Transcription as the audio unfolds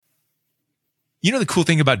You know the cool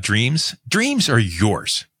thing about dreams? Dreams are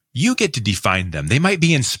yours. You get to define them. They might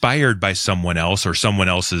be inspired by someone else or someone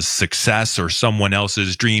else's success or someone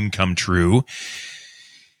else's dream come true.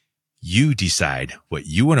 You decide what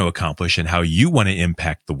you want to accomplish and how you want to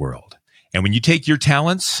impact the world. And when you take your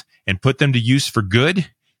talents and put them to use for good,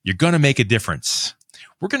 you're going to make a difference.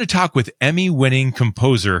 We're going to talk with Emmy-winning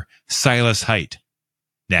composer Silas Hite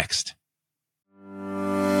next.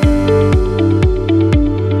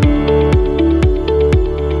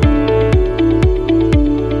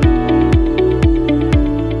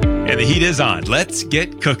 And the heat is on. Let's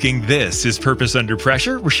get cooking. This is Purpose Under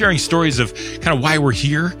Pressure. We're sharing stories of kind of why we're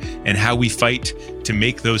here and how we fight to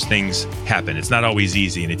make those things happen. It's not always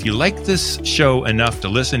easy. And if you like this show enough to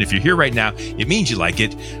listen, if you're here right now, it means you like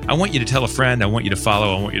it. I want you to tell a friend. I want you to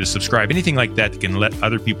follow. I want you to subscribe. Anything like that can let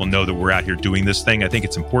other people know that we're out here doing this thing. I think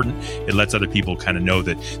it's important. It lets other people kind of know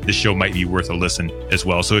that this show might be worth a listen as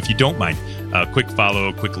well. So if you don't mind, a quick follow,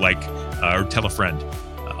 a quick like, or tell a friend.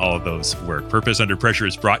 All of those work. Purpose Under Pressure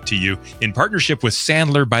is brought to you in partnership with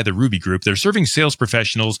Sandler by the Ruby Group. They're serving sales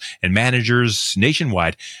professionals and managers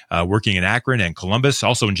nationwide, working in Akron and Columbus,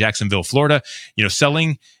 also in Jacksonville, Florida. You know,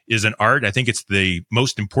 selling is an art. I think it's the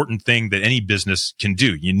most important thing that any business can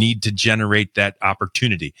do. You need to generate that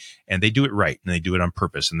opportunity, and they do it right, and they do it on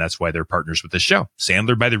purpose, and that's why they're partners with the show.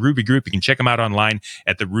 Sandler by the Ruby Group. You can check them out online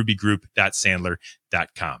at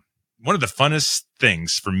therubygroup.sandler.com. One of the funnest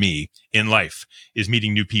things for me in life is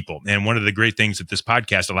meeting new people. And one of the great things that this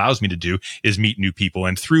podcast allows me to do is meet new people.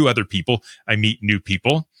 And through other people, I meet new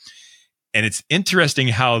people. And it's interesting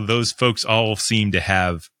how those folks all seem to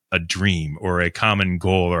have a dream or a common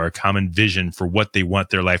goal or a common vision for what they want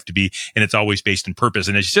their life to be. And it's always based in purpose.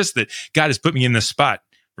 And it's just that God has put me in this spot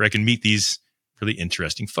where I can meet these really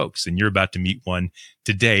interesting folks. And you're about to meet one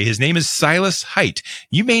today. His name is Silas Hite.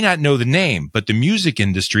 You may not know the name, but the music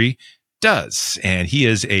industry does. And he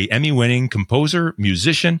is a Emmy-winning composer,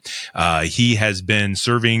 musician. He has been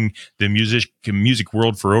serving the music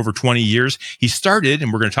world for over 20 years. He started,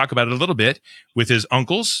 and we're going to talk about it a little bit, with his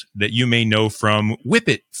uncles that you may know from Whip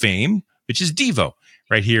It fame, which is Devo,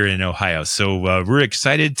 right here in Ohio. So we're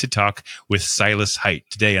excited to talk with Silas Hite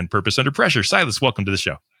today on Purpose Under Pressure. Silas, welcome to the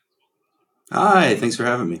show. Hi, thanks for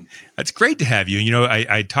having me. It's great to have you. You know,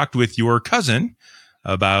 I talked with your cousin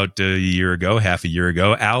about half a year ago,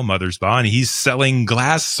 Al Mothersbaugh, and he's selling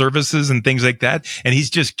glass services and things like that. And he's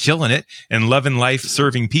just killing it and loving life,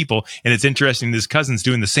 serving people. And it's interesting, this cousin's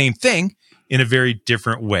doing the same thing in a very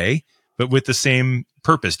different way, but with the same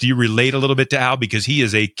purpose. Do you relate a little bit to Al? Because he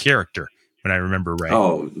is a character, when I remember right.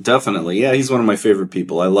 Oh, definitely. Yeah, he's one of my favorite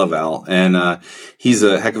people. I love Al. And he's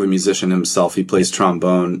a heck of a musician himself. He plays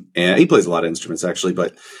trombone, and he plays a lot of instruments, actually,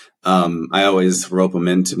 but I always rope him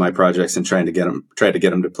into my projects and try to get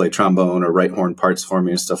him to play trombone or write horn parts for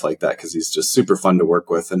me and stuff like that, because he's just super fun to work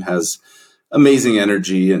with and has amazing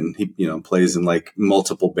energy, and he plays in like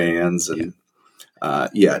multiple bands and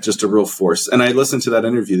just a real force. And I listened to that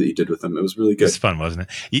interview that you did with him. It was really good. It's fun, wasn't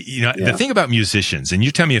it? The thing about musicians, and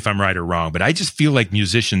you tell me if I'm right or wrong, but I just feel like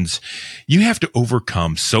musicians, you have to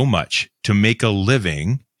overcome so much to make a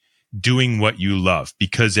living doing what you love,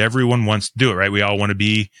 because everyone wants to do it, right? We all want to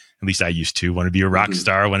be, at least I used to want to be a rock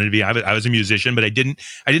star. I was a musician, but I didn't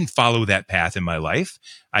follow that path in my life.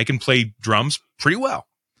 I can play drums pretty well.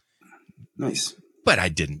 Nice. But I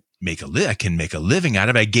can make a living out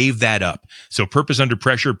of it. I gave that up. So Purpose Under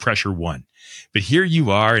Pressure, pressure one. But here you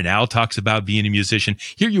are, and Al talks about being a musician.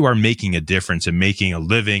 Here you are making a difference and making a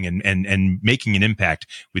living and making an impact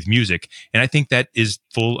with music. And I think that is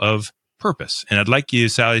full of purpose. And I'd like you,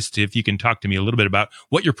 Silas, if you can talk to me a little bit about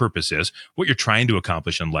what your purpose is, what you're trying to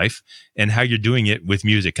accomplish in life, and how you're doing it with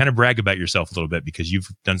music. Kind of brag about yourself a little bit, because you've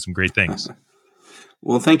done some great things.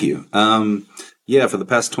 Well, thank you. For the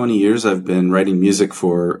past 20 years, I've been writing music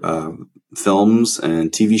for films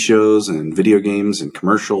and TV shows and video games and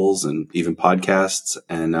commercials and even podcasts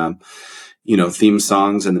and, theme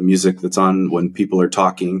songs and the music that's on when people are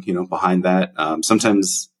talking, behind that.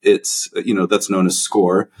 Sometimes it's, that's known as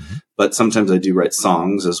score, but sometimes I do write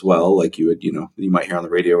songs as well. Like you might hear on the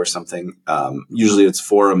radio or something. Usually it's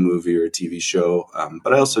for a movie or a TV show.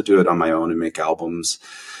 But I also do it on my own and make albums.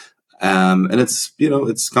 And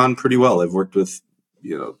it's gone pretty well. I've worked with,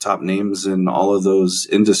 top names in all of those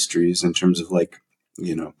industries in terms of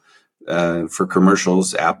for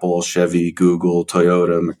commercials, Apple, Chevy, Google,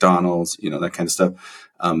 Toyota, McDonald's, that kind of stuff.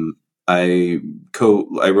 I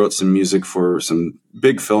wrote some music for some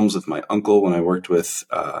big films with my uncle when I worked with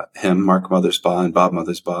him, Mark Mothersbaugh and Bob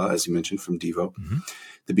Mothersbaugh, as you mentioned, from Devo.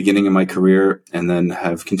 The beginning of my career, and then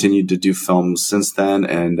have continued to do films since then,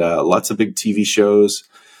 and lots of big TV shows.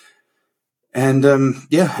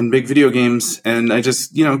 and big video games. And I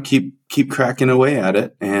just, keep cracking away at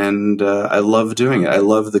it. And I love doing it. I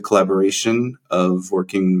love the collaboration of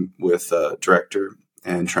working with a director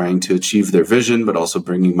and trying to achieve their vision, but also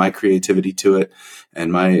bringing my creativity to it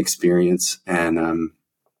and my experience,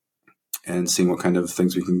 and seeing what kind of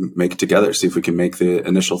things we can make together. See if we can make the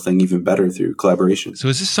initial thing even better through collaboration. So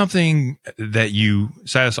is this something that you,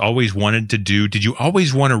 Silas, always wanted to do? Did you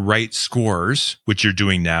always want to write scores, which you're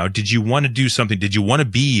doing now? Did you want to do something? Did you want to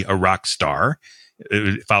be a rock star,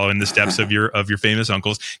 following the steps of your famous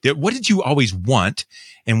uncles? What did you always want,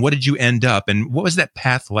 and what did you end up? And what was that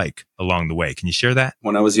path like along the way? Can you share that?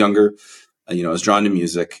 When I was younger, I was drawn to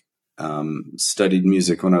music, studied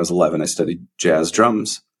music when I was 11. I studied jazz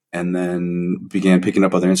drums, and then began picking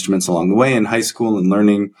up other instruments along the way in high school and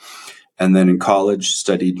learning. And then in college,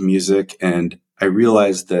 studied music. And I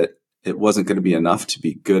realized that it wasn't going to be enough to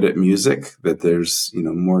be good at music, that there's,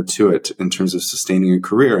 more to it in terms of sustaining a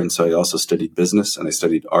career. And so I also studied business and I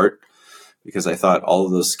studied art because I thought all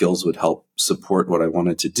of those skills would help support what I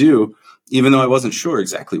wanted to do, even though I wasn't sure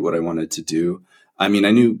exactly what I wanted to do. I mean,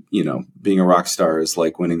 I knew, being a rock star is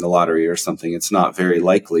like winning the lottery or something. It's not very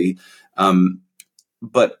likely.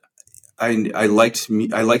 But I liked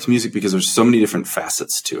music because there's so many different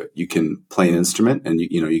facets to it. You can play an instrument, and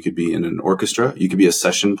you could be in an orchestra. You could be a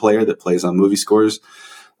session player that plays on movie scores.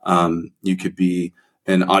 You could be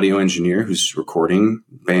an audio engineer who's recording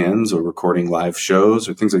bands or recording live shows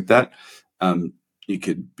or things like that. You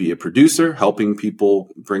could be a producer, helping people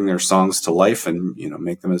bring their songs to life and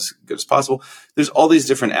make them as good as possible. There's all these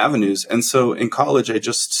different avenues, and so in college I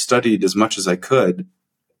just studied as much as I could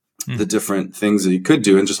the different things that you could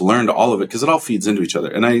do and just learned all of it because it all feeds into each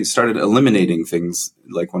other. And I started eliminating things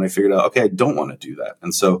like when I figured out, okay, I don't want to do that.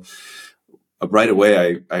 And so right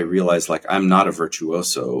away, I realized like I'm not a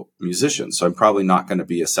virtuoso musician, so I'm probably not going to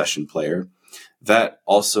be a session player. That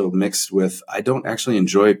also mixed with, I don't actually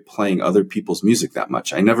enjoy playing other people's music that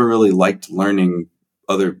much. I never really liked learning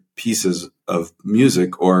other pieces of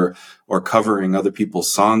music or covering other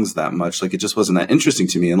people's songs that much. Like it just wasn't that interesting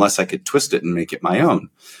to me unless I could twist it and make it my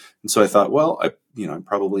own. And so I thought, well, I'm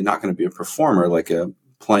probably not going to be a performer, like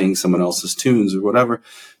playing someone else's tunes or whatever.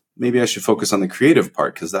 Maybe I should focus on the creative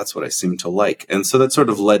part because that's what I seem to like. And so that sort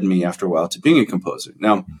of led me after a while to being a composer.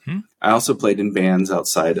 Now, I also played in bands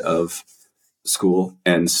outside of school,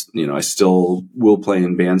 and I still will play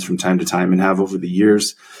in bands from time to time and have over the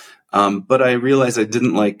years. But I realized I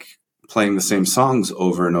didn't like playing the same songs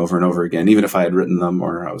over and over and over again, even if I had written them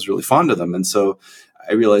or I was really fond of them. And so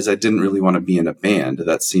I realized I didn't really want to be in a band.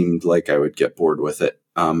 That seemed like I would get bored with it.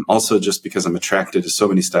 Also, just because I'm attracted to so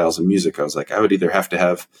many styles of music, I was like, I would either have to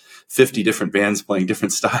have 50 different bands playing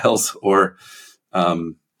different styles or,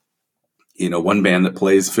 one band that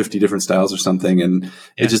plays 50 different styles or something. And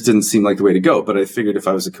it just didn't seem like the way to go. But I figured if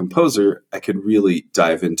I was a composer, I could really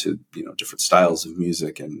dive into, different styles of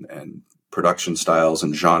music and production styles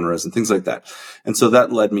and genres and things like that. And so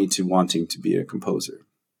that led me to wanting to be a composer.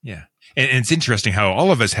 Yeah. And it's interesting how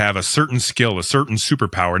all of us have a certain skill, a certain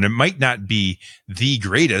superpower, and it might not be the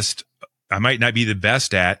greatest. I might not be the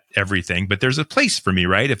best at everything, but there's a place for me,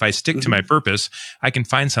 right? If I stick to my purpose, I can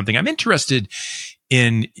find something. I'm interested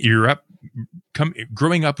in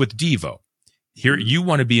growing up with Devo. Here, you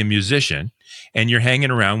want to be a musician, and you're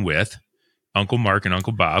hanging around with Uncle Mark and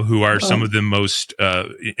Uncle Bob, who are some of the most,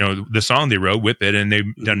 the song they wrote, Whip It, and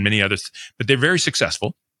they've done many others, but they're very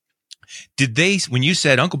successful. Did they, when you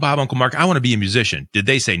said, Uncle Bob, Uncle Mark, I want to be a musician, did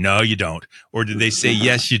they say, no, you don't? Or did they say,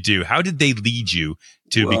 yes, you do? How did they lead you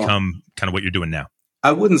to become kind of what you're doing now?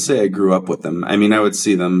 I wouldn't say I grew up with them. I mean, I would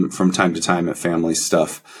see them from time to time at family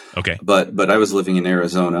stuff. Okay. But I was living in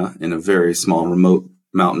Arizona in a very small, remote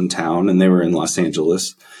mountain town, and they were in Los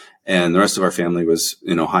Angeles. And the rest of our family was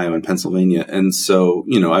in Ohio and Pennsylvania. And so,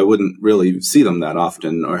 I wouldn't really see them that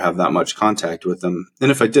often or have that much contact with them.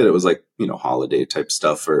 And if I did, it was like, holiday type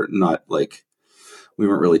stuff, or not like, we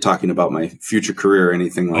weren't really talking about my future career or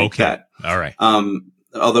anything like that. All right.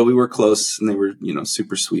 Although we were close, and they were,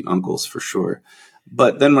 super sweet uncles for sure.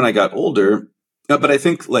 But then when I got older, but I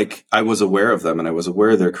think like I was aware of them and I was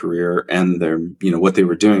aware of their career and their, what they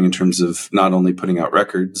were doing in terms of not only putting out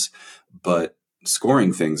records, but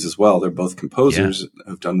scoring things as well. They're both composers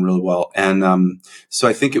who've done really well. And so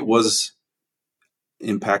I think it was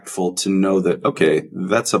impactful to know that, okay,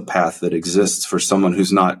 that's a path that exists for someone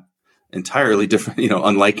who's not entirely different,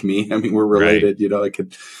 unlike me. I mean, we're related, I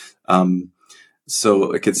could,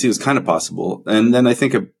 so I could see it was kind of possible. And then I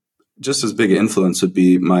think just as big an influence would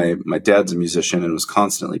be my dad's a musician and was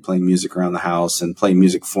constantly playing music around the house and playing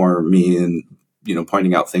music for me and,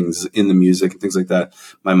 pointing out things in the music and things like that.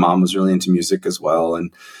 My mom was really into music as well.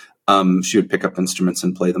 And She would pick up instruments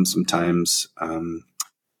and play them sometimes.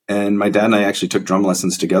 And my dad and I actually took drum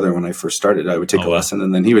lessons together when I first started. I would take a lesson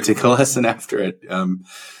and then he would take a lesson after it.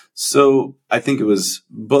 So I think it was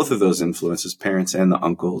both of those influences, parents and the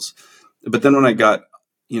uncles. But then when I got,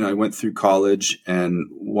 I went through college and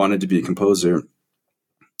wanted to be a composer,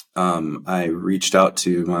 I reached out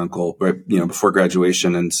to my uncle, before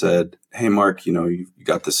graduation and said, "Hey, Mark, you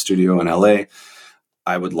got this studio in LA.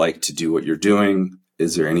 I would like to do what you're doing.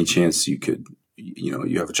 Is there any chance you could,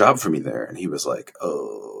 you have a job for me there?" And he was like,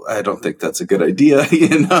 "Oh, I don't think that's a good idea,"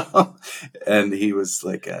 And he was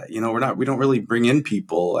like, we don't really bring in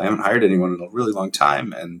people. I haven't hired anyone in a really long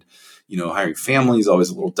time. And, hiring family is always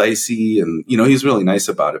a little dicey. And, he's really nice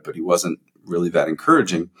about it, but he wasn't really that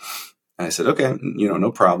encouraging. And I said, "Okay,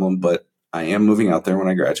 no problem, but I am moving out there when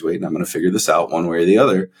I graduate and I'm going to figure this out one way or the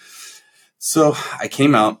other." So I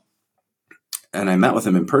came out and I met with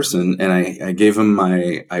him in person and I gave him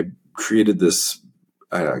I created this,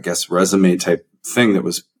 resume type thing that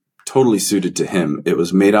was totally suited to him. It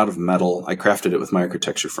was made out of metal. I crafted it with my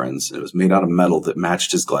architecture friends. It was made out of metal that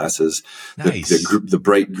matched his glasses. Nice. The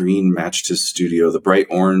bright green matched his studio. The bright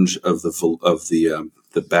orange of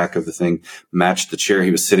the back of the thing matched the chair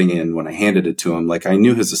he was sitting in when I handed it to him. Like, I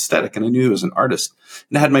knew his aesthetic and I knew he was an artist,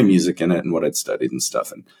 and it had my music in it and what I'd studied and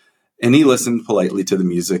stuff. And he listened politely to the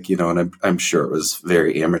music, and I'm sure it was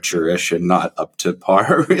very amateurish and not up to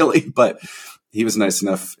par really, but he was nice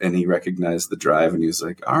enough and he recognized the drive and he was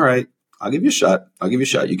like, "All right, I'll give you a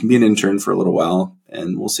shot. You can be an intern for a little while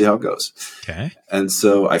and we'll see how it goes." Okay. And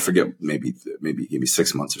so I forget, maybe he gave me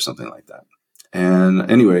 6 months or something like that. And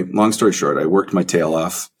anyway, long story short, I worked my tail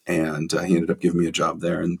off and he ended up giving me a job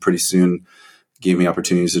there, and pretty soon gave me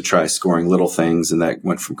opportunities to try scoring little things. And that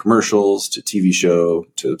went from commercials to TV show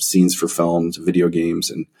to scenes for film to video games.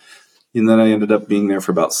 And then I ended up being there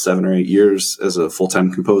for about 7 or 8 years as a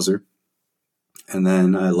full-time composer. And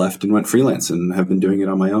then I left and went freelance and have been doing it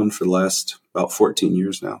on my own for the last about 14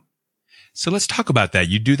 years now. So let's talk about that.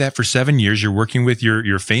 You do that for 7 years. You're working with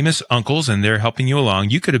your famous uncles and they're helping you along.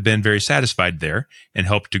 You could have been very satisfied there and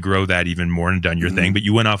helped to grow that even more and done your thing, but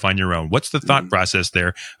you went off on your own. What's the thought process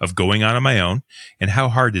there of going on my own, and how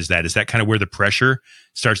hard is that? Is that kind of where the pressure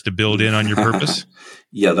starts to build in on your purpose?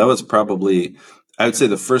 Yeah, that was probably, I would say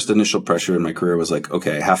the first initial pressure in my career was like,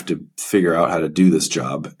 okay, I have to figure out how to do this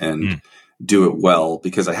job and do it well,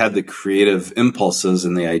 because I had the creative impulses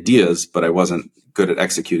and the ideas, but I wasn't good at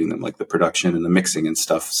executing them. Like the production and the mixing and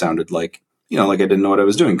stuff sounded like, like I didn't know what I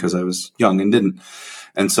was doing because I was young and didn't.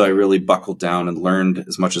 And so I really buckled down and learned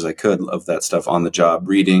as much as I could of that stuff on the job,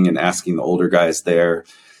 reading and asking the older guys there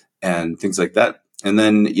and things like that. And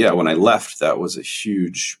then, when I left, that was a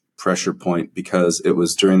huge pressure point because it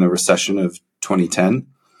was during the recession of 2010.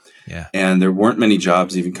 Yeah. And there weren't many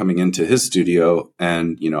jobs even coming into his studio.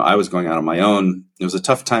 And, I was going out on my own. It was a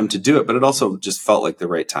tough time to do it, but it also just felt like the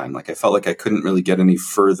right time. Like I felt like I couldn't really get any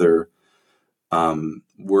further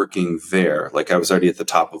working there. Like I was already at the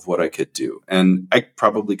top of what I could do. And I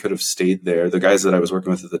probably could have stayed there. The guys that I was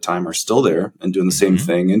working with at the time are still there and doing the same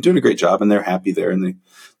thing and doing a great job. And they're happy there and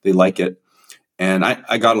they like it. And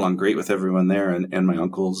I got along great with everyone there and my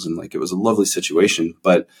uncles. And like, it was a lovely situation,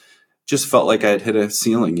 but just felt like I had hit a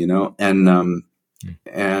ceiling,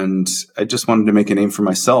 and I just wanted to make a name for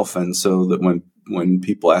myself. And so that when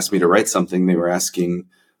people asked me to write something, they were asking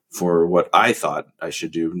for what I thought I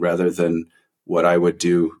should do rather than what I would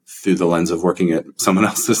do through the lens of working at someone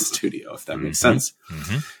else's studio, if that makes sense.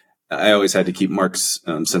 I always had to keep Mark's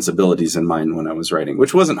sensibilities in mind when I was writing,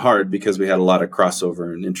 which wasn't hard because we had a lot of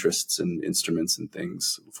crossover and interests and instruments and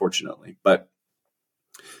things, fortunately. But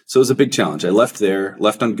so it was a big challenge. I left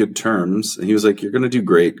on good terms. And he was like, "You're going to do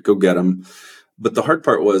great. Go get them." But the hard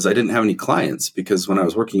part was I didn't have any clients because when I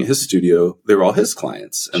was working at his studio, they were all his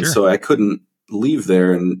clients. And so I couldn't leave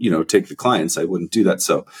there and, take the clients. I wouldn't do that.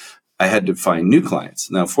 So I had to find new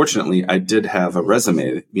clients. Now, fortunately, I did have a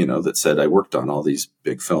resume, that said I worked on all these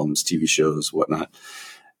big films, TV shows, whatnot.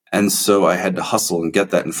 And so I had to hustle and get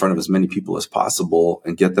that in front of as many people as possible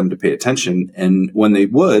and get them to pay attention. And when they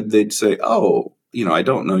would, they'd say, "Oh, I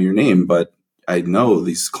don't know your name, but I know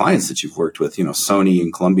these clients that you've worked with, Sony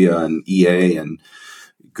and Columbia and EA and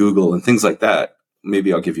Google and things like that.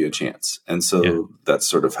 Maybe I'll give you a chance." And so that's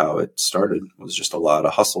sort of how it started. It was just a lot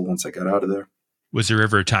of hustle once I got out of there. Was there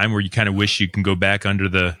ever a time where you kind of wish you can go back under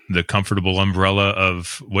the comfortable umbrella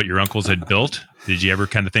of what your uncles had built? Did you ever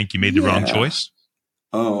kind of think you made the wrong choice?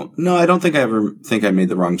 Oh, no, I don't think I ever think I made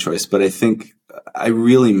the wrong choice, but I think I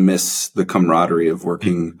really miss the camaraderie of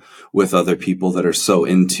working with other people that are so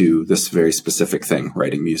into this very specific thing,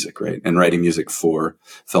 writing music, right? And writing music for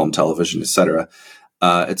film, television, etc.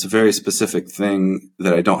 It's a very specific thing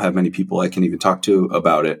that I don't have many people I can even talk to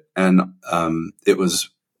about it. And it was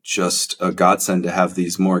just a godsend to have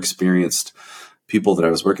these more experienced people that I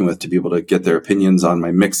was working with to be able to get their opinions on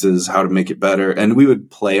my mixes, how to make it better. And we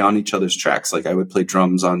would play on each other's tracks. Like I would play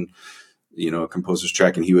drums on, a composer's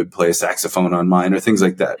track, and he would play a saxophone on mine, or things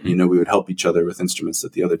like that. We would help each other with instruments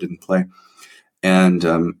that the other didn't play. And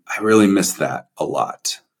I really miss that a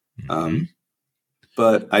lot.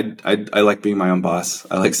 But I like being my own boss.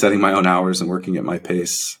 I like setting my own hours and working at my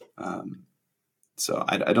pace. So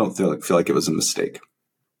I don't feel like it was a mistake.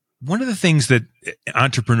 One of the things that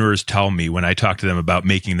entrepreneurs tell me when I talk to them about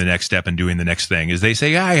making the next step and doing the next thing is they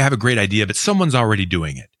say, I have a great idea, but someone's already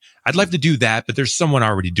doing it. I'd love to do that, but there's someone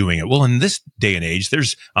already doing it. Well, in this day and age,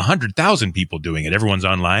 there's 100,000 people doing it. Everyone's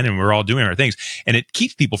online and we're all doing our things, and it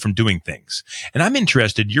keeps people from doing things. And I'm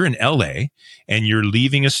interested, you're in LA and you're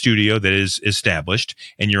leaving a studio that is established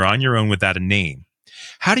and you're on your own without a name.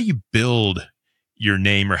 How do you build your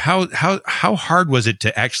name, or how hard was it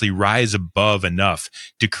to actually rise above enough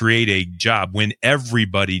to create a job when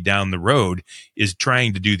everybody down the road is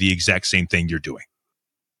trying to do the exact same thing you're doing?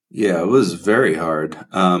 Yeah, it was very hard.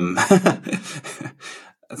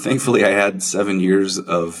 Thankfully, I had 7 years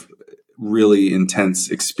of really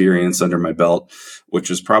intense experience under my belt,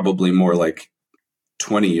 which was probably more like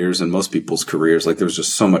 20 years in most people's careers. Like there was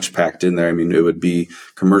just so much packed in there. I mean, it would be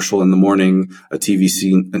commercial in the morning, a TV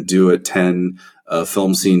scene due at 10, a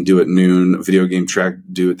film scene due at noon, a video game track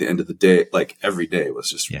due at the end of the day. Like every day was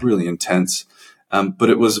just really intense. But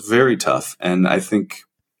it was very tough. And I think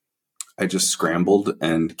I just scrambled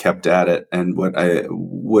and kept at it. And what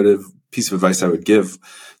a piece of advice I would give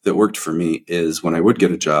that worked for me is when I would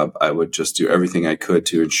get a job, I would just do everything I could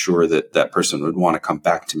to ensure that that person would want to come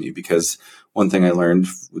back to me. Because one thing I learned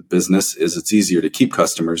with business is it's easier to keep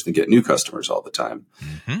customers than get new customers all the time.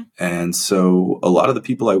 Mm-hmm. And so a lot of the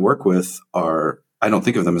people I work with I don't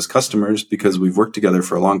think of them as customers because we've worked together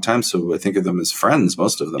for a long time. So I think of them as friends,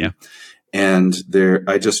 most of them. Yeah. And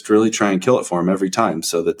I just really try and kill it for them every time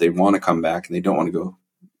so that they want to come back and they don't want to go,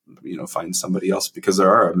 find somebody else, because there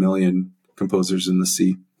are a million composers in the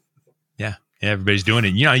sea. Yeah. Everybody's doing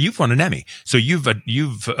it. You've won an Emmy, so you've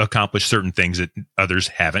accomplished certain things that others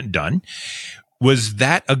haven't done. Was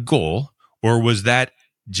that a goal, or was that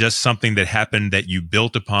just something that happened that you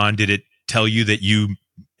built upon? Did it tell you that you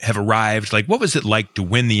have arrived? Like, what was it like to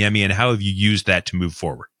win the Emmy, and how have you used that to move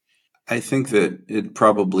forward? I think that it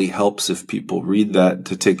probably helps if people read that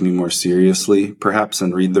to take me more seriously, perhaps,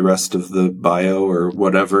 and read the rest of the bio or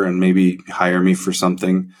whatever, and maybe hire me for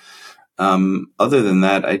something. Other than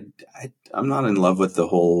that, I'm not in love with the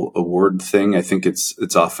whole award thing. I think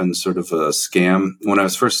it's often sort of a scam. When I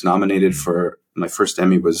was first nominated for my first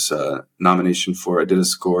Emmy was a nomination I did a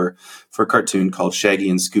score for a cartoon called Shaggy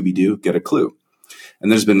and Scooby-Doo, Get a Clue.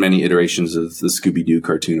 And there's been many iterations of the Scooby-Doo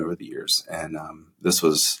cartoon over the years. And this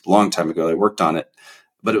was a long time ago. I worked on it,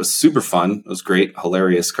 but it was super fun. It was great,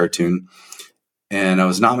 hilarious cartoon. And I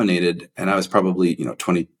was nominated, and I was probably,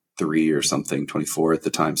 23 or something, 24 at the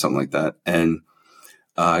time, something like that. And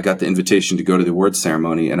I got the invitation to go to the awards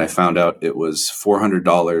ceremony, and I found out it was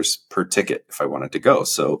 $400 per ticket if I wanted to go.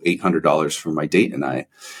 So $800 for my date and I.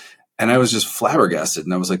 And I was just flabbergasted.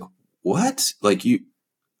 And I was like, what? Like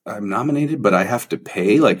I'm nominated, but I have to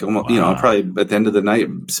pay, like, almost, wow. I'll probably at the end of the night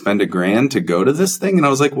spend $1,000 to go to this thing. And I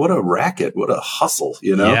was like, what a racket, what a hustle,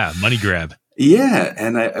 Yeah. Money grab. Yeah.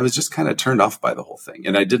 And I was just kind of turned off by the whole thing.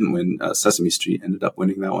 And I didn't win. Sesame Street ended up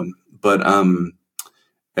winning that one. But,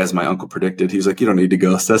 as my uncle predicted, he was like, you don't need to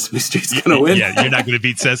go. Sesame Street's going to win. Yeah. You're not going to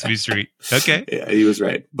beat Sesame Street. Okay. Yeah, he was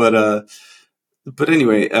right. But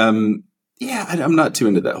anyway, yeah, I'm not too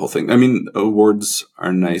into that whole thing. I mean, awards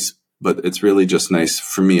are nice, but it's really just nice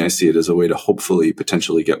for me. I see it as a way to hopefully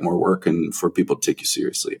potentially get more work and for people to take you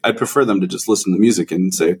seriously. I'd prefer them to just listen to music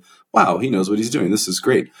and say, wow, he knows what he's doing. This is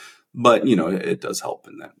great. But, it does help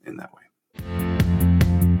in that way.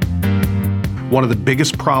 One of the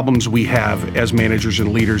biggest problems we have as managers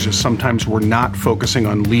and leaders is sometimes we're not focusing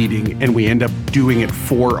on leading and we end up doing it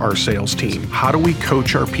for our sales team. How do we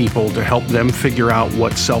coach our people to help them figure out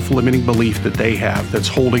what self-limiting belief that they have that's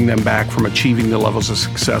holding them back from achieving the levels of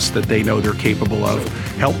success that they know they're capable of?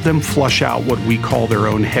 Help them flush out what we call their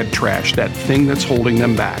own head trash, that thing that's holding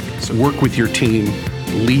them back. So work with your team,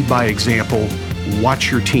 lead by example,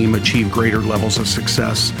 watch your team achieve greater levels of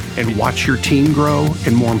success, and watch your team grow,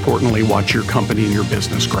 and more importantly, watch your company and your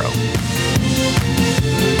business grow.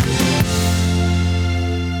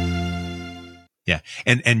 Yeah.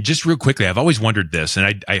 And just real quickly, I've always wondered this,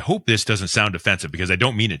 and I hope this doesn't sound offensive because I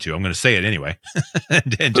don't mean it to. I'm going to say it anyway.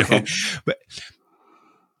 And okay. But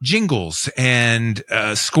jingles and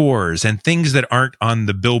scores and things that aren't on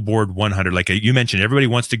the Billboard 100. Like you mentioned, everybody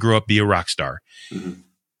wants to grow up, be a rock star. Mm-hmm.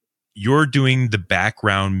 You're doing the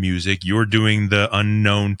background music. You're doing the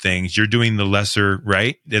unknown things. You're doing the lesser,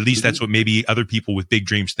 right? At least that's what maybe other people with big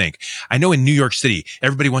dreams think. I know in New York City,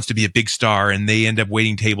 everybody wants to be a big star and they end up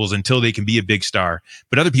waiting tables until they can be a big star.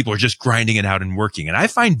 But other people are just grinding it out and working. And I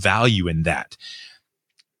find value in that.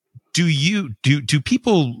 Do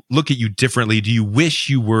people look at you differently? Do you wish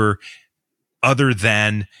you were other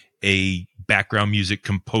than a background music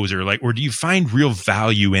composer, or do you find real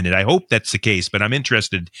value in it? I hope that's the case, but I'm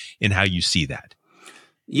interested in how you see that.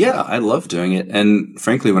 Yeah, I love doing it. And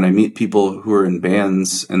frankly, when I meet people who are in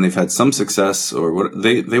bands and they've had some success or what,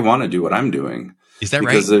 they want to do what I'm doing. Is that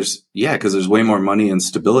because right? Because there's way more money and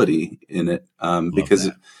stability in it.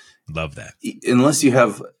 Love that. Unless you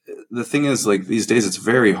have, the thing is, these days, it's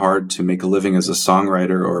very hard to make a living as a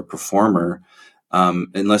songwriter or a performer.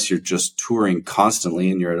 Unless you're just touring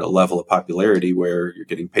constantly and you're at a level of popularity where you're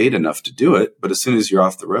getting paid enough to do it. But as soon as you're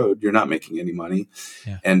off the road, you're not making any money.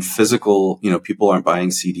 Yeah. And physical, people aren't buying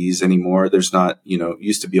CDs anymore. There's not,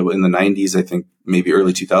 used to be able in the 90s, I think maybe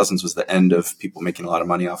early 2000s was the end of people making a lot of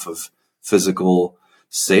money off of physical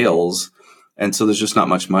sales. And so there's just not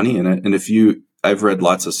much money in it. And I've read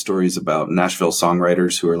lots of stories about Nashville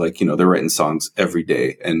songwriters who are they're writing songs every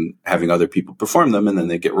day and having other people perform them and then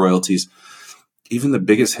they get royalties. Even the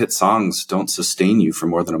biggest hit songs don't sustain you for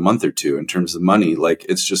more than a month or two in terms of money.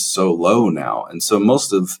 It's just so low now. And so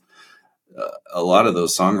a lot of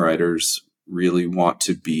those songwriters really want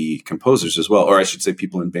to be composers as well. Or I should say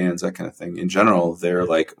people in bands, that kind of thing. In general, they're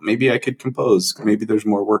maybe I could compose. Maybe there's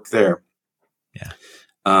more work there.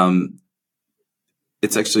 Yeah.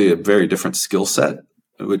 It's actually a very different skill set,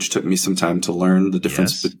 which took me some time to learn the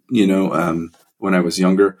difference, when I was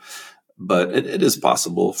younger. But it is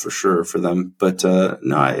possible for sure for them. But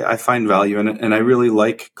no, I find value in it. And I really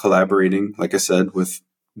like collaborating, like I said, with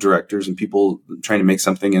directors and people trying to make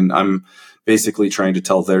something. And I'm basically trying to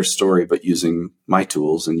tell their story, but using my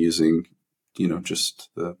tools and using, just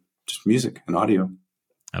music and audio.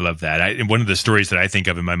 I love that. One of the stories that I think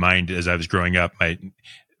of in my mind as I was growing up,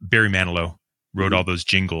 Barry Manilow wrote all those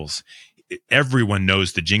jingles. Everyone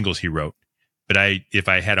knows the jingles he wrote. But if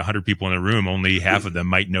I had 100 people in a room, only half of them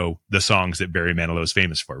might know the songs that Barry Manilow is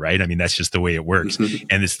famous for, right? I mean, that's just the way it works.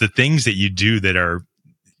 And it's the things that you do that are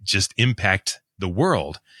just impact the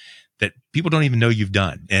world that people don't even know you've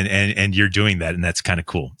done. And you're doing that. And that's kind of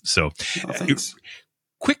cool. So thanks.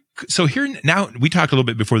 So here now, we talked a little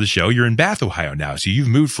bit before the show. You're in Bath, Ohio now. So you've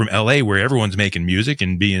moved from LA where everyone's making music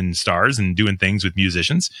and being stars and doing things with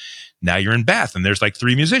musicians. Now you're in Bath and there's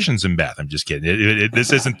 3 musicians in Bath. I'm just kidding.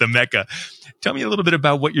 This isn't the Mecca. Tell me a little bit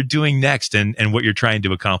about what you're doing next and what you're trying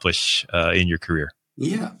to accomplish in your career.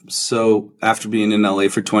 Yeah. So after being in LA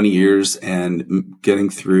for 20 years and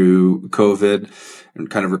getting through COVID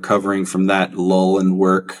and kind of recovering from that lull in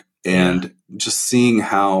work and just seeing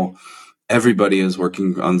how everybody is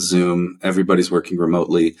working on Zoom, everybody's working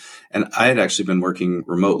remotely. And I had actually been working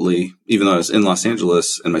remotely, even though I was in Los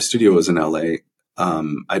Angeles and my studio was in LA.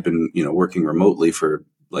 I'd been, working remotely for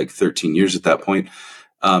 13 years at that point.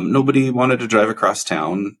 Nobody wanted to drive across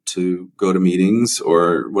town to go to meetings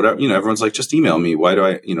or whatever. Everyone's like, just email me. Why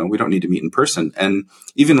do we don't need to meet in person. And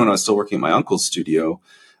even when I was still working at my uncle's studio,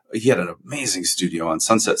 he had an amazing studio on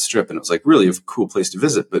Sunset Strip and it was really a cool place to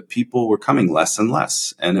visit, but people were coming less and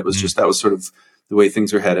less. And it was just, that was sort of the way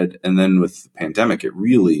things were headed. And then with the pandemic, it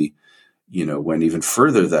really, went even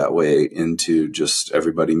further that way into just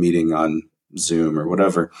everybody meeting on Zoom or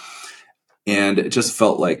whatever. And it just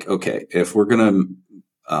felt like, okay, if we're going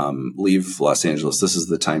to leave Los Angeles, this is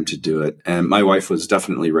the time to do it. And my wife was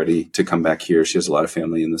definitely ready to come back here. She has a lot of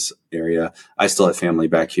family in this area. I still have family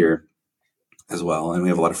back here as well. And we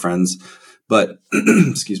have a lot of friends, but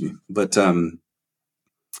excuse me, but,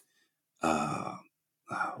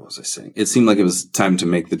 what was I saying? It seemed like it was time to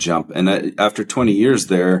make the jump. And after 20 years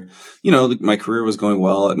there, my career was going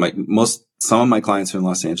well. Some of my clients are in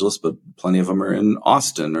Los Angeles, but plenty of them are in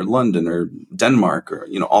Austin or London or Denmark or,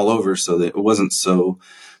 all over. So that it wasn't so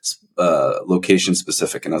location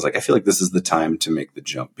specific. And I was like, I feel like this is the time to make the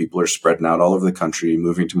jump. People are spreading out all over the country,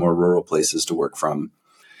 moving to more rural places to work from.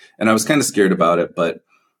 And I was kind of scared about it, but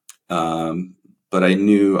I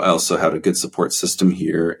knew I also had a good support system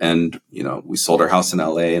here. And, we sold our house in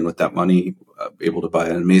LA and with that money, able to buy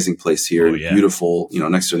an amazing place here, beautiful,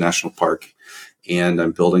 next to a national park. And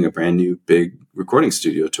I'm building a brand new big recording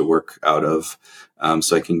studio to work out of.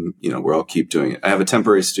 So I can, where I'll keep doing it. I have a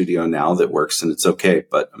temporary studio now that works and it's okay,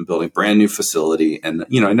 but I'm building a brand new facility. And,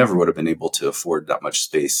 I never would have been able to afford that much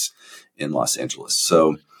space in Los Angeles.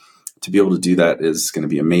 So to be able to do that is going to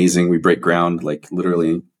be amazing. We break ground like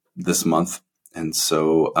literally this month. And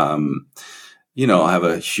so, I'll have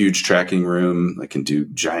a huge tracking room. I can do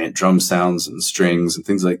giant drum sounds and strings and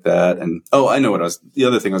things like that. And, I know the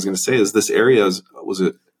other thing I was going to say is this area was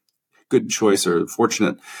a good choice or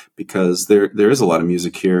fortunate because there is a lot of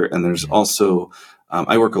music here. And there's also,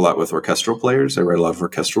 I work a lot with orchestral players. I write a lot of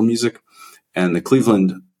orchestral music, and the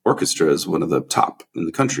Cleveland Orchestra is one of the top in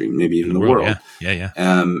the country, maybe even the world. Yeah.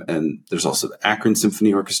 And there's also the Akron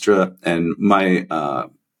Symphony Orchestra. And my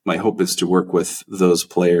hope is to work with those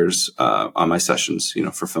players on my sessions,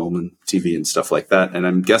 for film and TV and stuff like that. And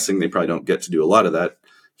I'm guessing they probably don't get to do a lot of that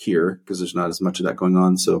here because there's not as much of that going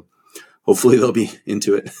on. So hopefully they'll be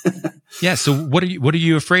into it. Yeah. So what are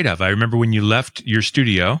you afraid of? I remember when you left your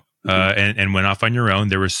studio and went off on your own,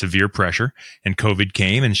 there was severe pressure, and COVID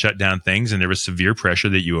came and shut down things, and there was severe pressure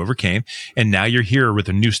that you overcame. And now you're here with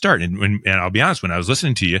a new start. And I'll be honest, when I was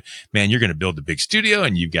listening to you, man, you're going to build a big studio,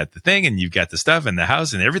 and you've got the thing, and you've got the stuff and the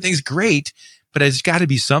house, and everything's great. But there's got to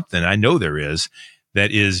be something, I know there is,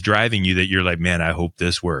 that is driving you that you're like, man, I hope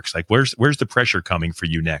this works. Like, where's the pressure coming for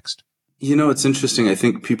you next? It's interesting. I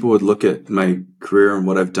think people would look at my career and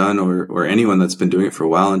what I've done or anyone that's been doing it for a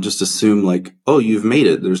while and just assume like, oh, you've made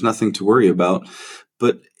it. There's nothing to worry about.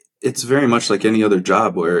 But it's very much like any other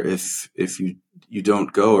job where if you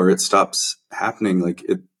don't go or it stops happening, like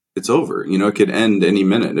it's over. It could end any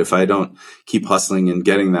minute. If I don't keep hustling and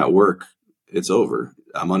getting that work, it's over.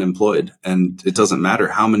 I'm unemployed. And it doesn't matter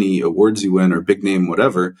how many awards you win or big name,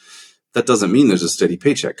 whatever. That doesn't mean there's a steady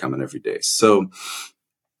paycheck coming every day. So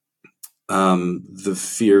the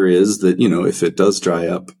fear is that, if it does dry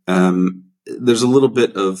up, there's a little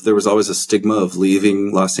bit there was always a stigma of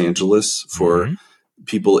leaving Los Angeles for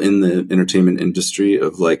people in the entertainment industry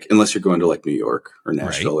of like, unless you're going to like New York or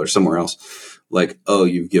Nashville or somewhere else, like, oh,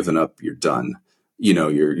 you've given up, you're done,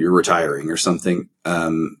 you're retiring or something.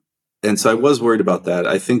 And so I was worried about that.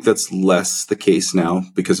 I think that's less the case now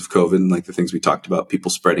because of COVID and like the things we talked about, people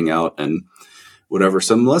spreading out and whatever.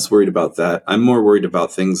 So I'm less worried about that. I'm more worried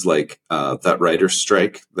about things like that writer's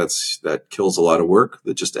strike that kills a lot of work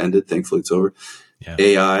that just ended. Thankfully, it's over. Yeah.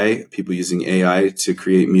 AI, people using AI to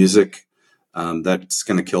create music. That's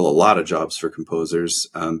going to kill a lot of jobs for composers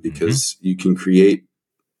because you can create,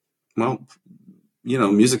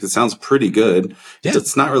 music that sounds pretty good. Yeah.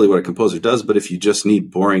 It's not really what a composer does, but if you just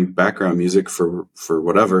need boring background music for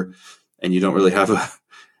whatever, and you don't really have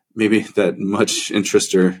maybe that much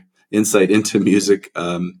interest or insight into music,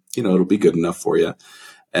 it'll be good enough for you.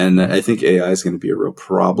 And I think AI is going to be a real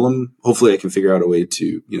problem. Hopefully I can figure out a way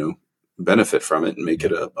to, benefit from it and make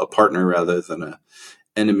it a partner rather than a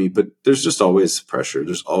enemy. But there's just always pressure.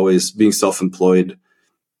 There's always being self-employed.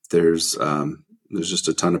 There's just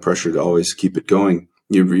a ton of pressure to always keep it going.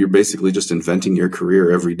 You're basically just inventing your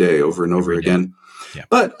career every day over and over again. Yeah.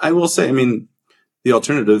 But I will say, the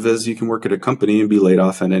alternative is you can work at a company and be laid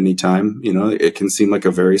off at any time. It can seem like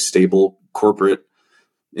a very stable corporate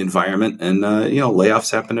environment, and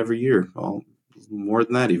layoffs happen every year. Well, more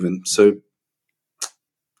than that even. So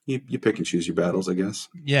you pick and choose your battles, I guess.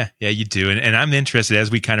 Yeah, you do. And I'm interested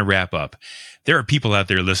as we kind of wrap up. There are people out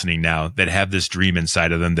there listening now that have this dream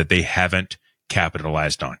inside of them that they haven't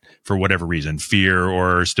capitalized on for whatever reason, fear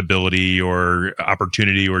or stability or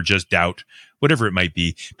opportunity or just doubt, whatever it might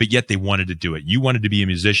be, but yet they wanted to do it. You wanted to be a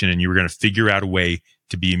musician and you were going to figure out a way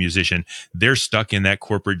to be a musician. They're stuck in that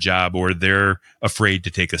corporate job or they're afraid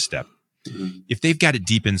to take a step. Mm-hmm. If they've got it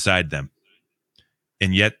deep inside them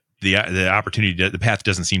and yet the opportunity, the path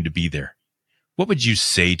doesn't seem to be there, what would you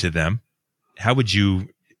say to them? How would you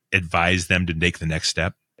advise them to take the next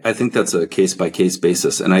step? I think that's a case-by-case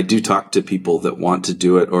basis. And I do talk to people that want to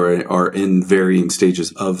do it or are in varying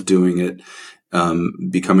stages of doing it,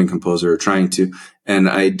 becoming composer or trying to. And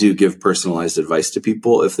I do give personalized advice to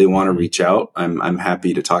people. If they want to reach out, I'm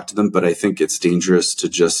happy to talk to them. But I think it's dangerous to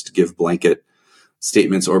just give blanket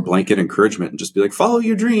statements or blanket encouragement and just be like, follow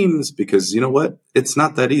your dreams. Because you know what? It's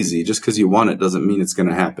not that easy. Just because you want it doesn't mean it's going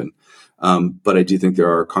to happen. But I do think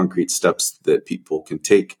there are concrete steps that people can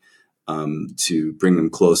take to bring them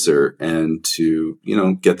closer and to,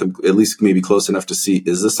 get them at least maybe close enough to see,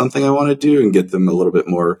 is this something I want to do, and get them a little bit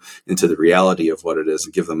more into the reality of what it is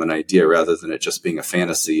and give them an idea rather than it just being a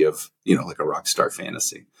fantasy of, like a rock star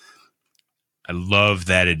fantasy. I love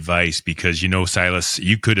that advice because, Silas,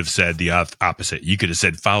 you could have said the opposite. You could have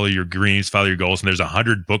said, follow your dreams, follow your goals. And there's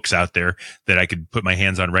 100 books out there that I could put my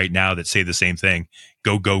hands on right now that say the same thing.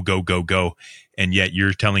 Go, go, go, go, go. And yet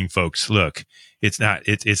you're telling folks, look, it's not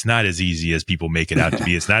as easy as people make it out to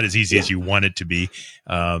be. It's not as easy as you want it to be.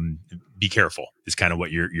 Be careful is kind of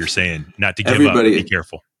what you're saying. Not to give up, be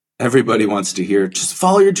careful. everybody wants to hear, just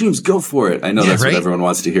follow your dreams, go for it. I know that's right? What everyone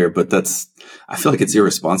wants to hear, but I feel like it's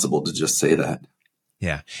irresponsible to just say that.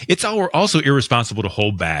 Yeah. It's also irresponsible to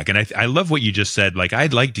hold back. And I love what you just said. Like,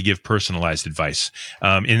 I'd like to give personalized advice.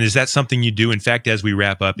 And is that something you do? In fact, as we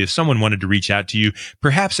wrap up, if someone wanted to reach out to you,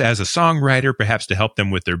 perhaps as a songwriter, perhaps to help them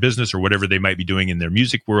with their business or whatever they might be doing in their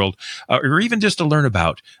music world, or even just to learn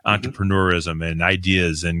about entrepreneurism and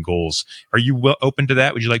ideas and goals, are you open to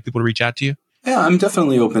that? Would you like people to reach out to you? Yeah, I'm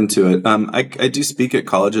definitely open to it. I do speak at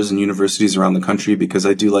colleges and universities around the country because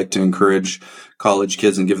I do like to encourage college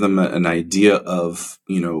kids and give them an idea of,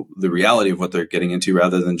 the reality of what they're getting into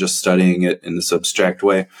rather than just studying it in this abstract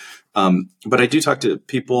way. But I do talk to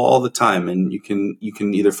people all the time, and you can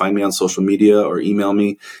either find me on social media or email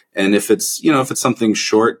me. And if it's something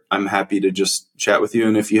short, I'm happy to just chat with you.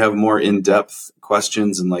 And if you have more in-depth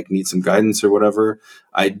questions and need some guidance or whatever,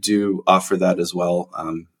 I do offer that as well.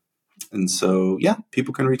 And so, yeah,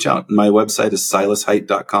 people can reach out. My website is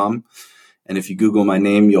silashite.com. And if you Google my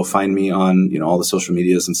name, you'll find me on, all the social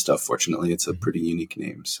medias and stuff. Fortunately, it's a pretty unique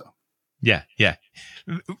name. So, yeah.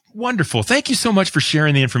 Wonderful. Thank you so much for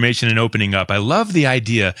sharing the information and opening up. I love the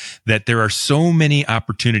idea that there are so many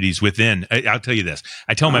opportunities within. I'll tell you this.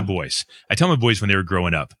 I tell my boys when they were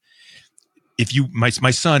growing up,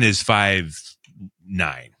 my son is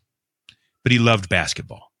 5'9", but he loved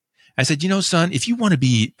basketball. I said, son, if you want to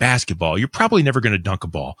be basketball, you're probably never going to dunk a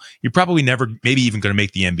ball. You're probably never, maybe even going to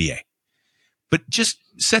make the NBA. But just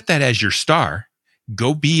set that as your star.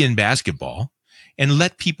 Go be in basketball and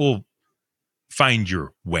let people find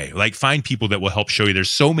your way. Find people that will help show you. There's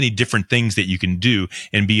so many different things that you can do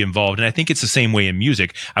and be involved. And I think it's the same way in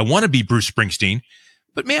music. I want to be Bruce Springsteen,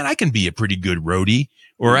 but man, I can be a pretty good roadie.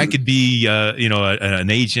 Or I could be, an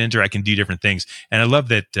agent, or I can do different things. And I love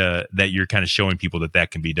that you're kind of showing people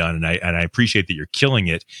that can be done. And I appreciate that you're killing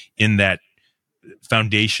it in that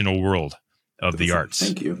foundational world of the arts.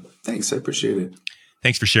 Thank you. Thanks. I appreciate it.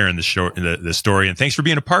 Thanks for sharing the story, and thanks for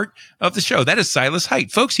being a part of the show. That is Silas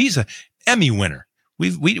Hite, folks. He's an Emmy winner.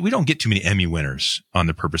 We don't get too many Emmy winners on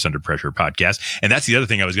the Purpose Under Pressure podcast. And that's the other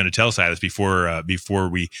thing I was going to tell Silas before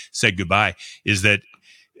we said goodbye is that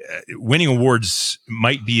winning awards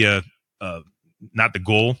might be not the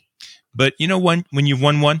goal, but when you've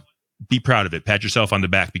won one, be proud of it. Pat yourself on the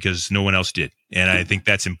back because no one else did. And I think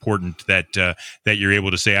that's important that you're able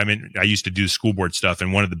to say, I used to do school board stuff,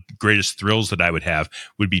 and one of the greatest thrills that I would have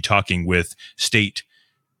would be talking with state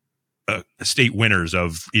winners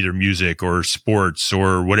of either music or sports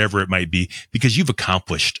or whatever it might be, because you've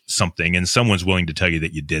accomplished something and someone's willing to tell you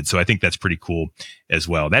that you did. So I think that's pretty cool as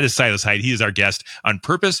well. That is Silas Hite. He is our guest on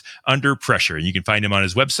Purpose Under Pressure. You can find him on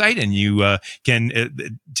his website, and you can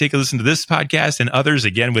take a listen to this podcast and others,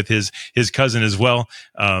 again, with his cousin as well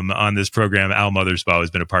on this program. Al Mothersbaugh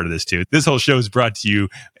has been a part of this too. This whole show is brought to you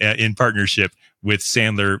in partnership with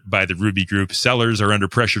Sandler by the Ruby Group. Sellers are under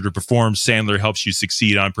pressure to perform. Sandler helps you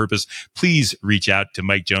succeed on purpose. Please reach out to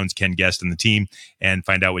Mike Jones, Ken Guest, and the team and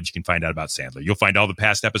find out what you can find out about Sandler. You'll find all the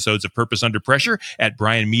past episodes of Purpose Under Pressure at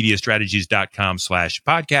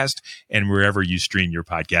brianmediastrategies.com/podcast and wherever you stream your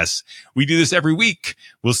podcasts. We do this every week.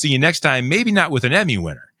 We'll see you next time, maybe not with an Emmy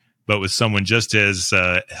winner, but with someone just as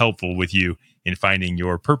helpful with you in finding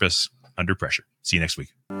your purpose under pressure. See you next week.